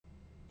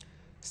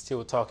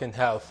Still talking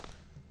health.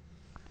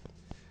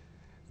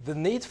 The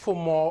need for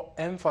more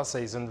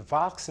emphasis on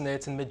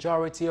vaccinating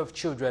majority of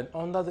children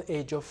under the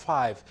age of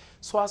 5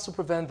 so as to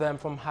prevent them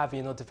from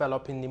having or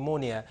developing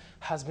pneumonia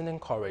has been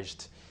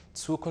encouraged.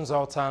 Two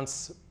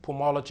consultants,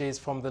 pulmonologists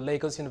from the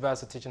Lagos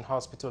University Teaching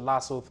Hospital,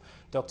 LASUTH,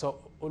 Dr.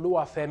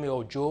 Oluwafemi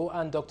Ojo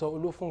and Dr.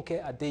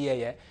 Olufunke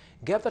Adeyeye,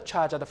 gave the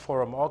charge at the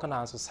forum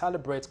organized to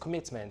celebrate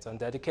commitment and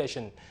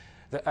dedication.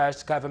 They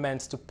urged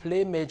governments to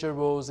play major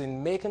roles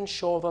in making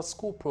sure the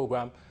school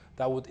program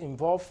that would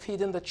involve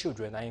feeding the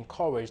children are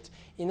encouraged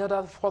in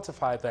order to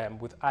fortify them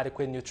with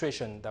adequate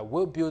nutrition that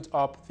will build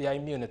up their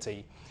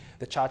immunity.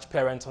 They charged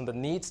parents on the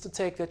need to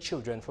take their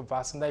children for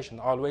vaccination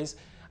always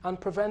and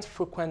prevent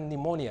frequent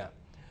pneumonia.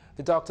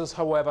 The doctors,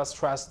 however,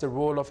 stressed the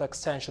role of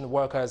extension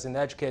workers in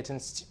educating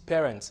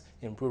parents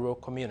in rural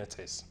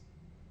communities.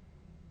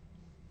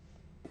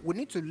 We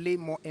need to lay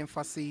more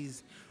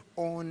emphasis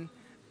on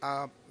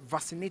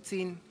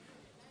vaccinating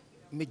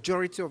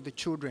majority of the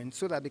children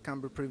so that they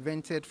can be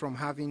prevented from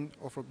having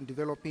or from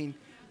developing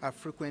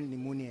frequent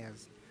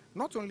pneumonias.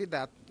 Not only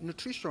that,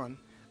 nutrition,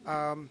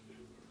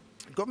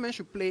 government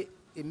should play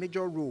a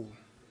major role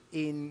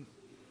in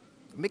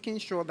making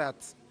sure that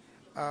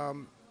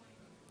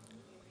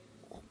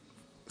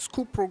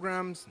school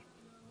programs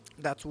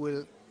that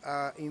will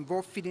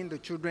involve feeding the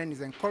children is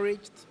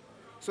encouraged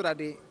so that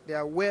they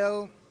are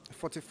well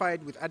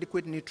fortified with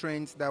adequate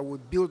nutrients that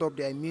would build up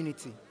their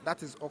immunity.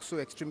 That is also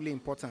extremely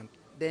important.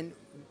 Then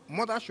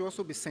mothers should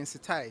also be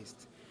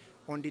sensitized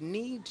on the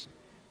need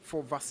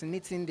for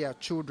vaccinating their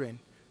children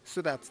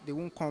so that they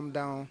won't come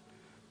down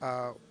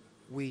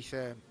with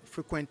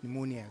frequent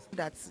pneumonias.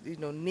 That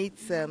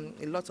needs a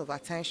lot of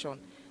attention.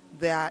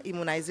 There are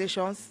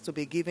immunizations to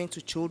be given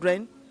to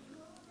children,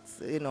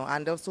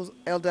 and also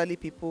elderly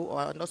people,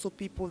 and also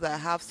people that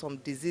have some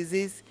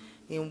diseases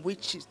in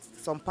which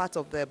some part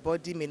of their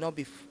body may not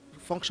be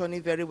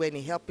functioning very well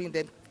in helping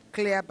them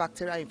clear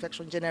bacterial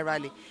infection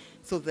generally.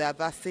 So there are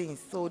vaccines.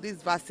 So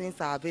these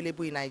vaccines are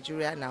available in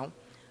Nigeria now,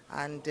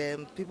 and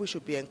people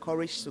should be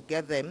encouraged to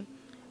get them.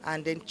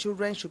 And then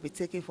children should be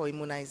taken for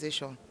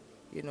immunization.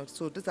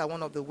 So these are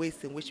one of the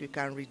ways in which we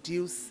can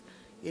reduce,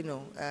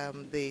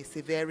 the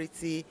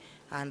severity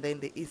and then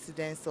the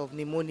incidence of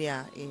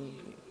pneumonia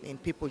in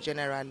people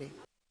generally.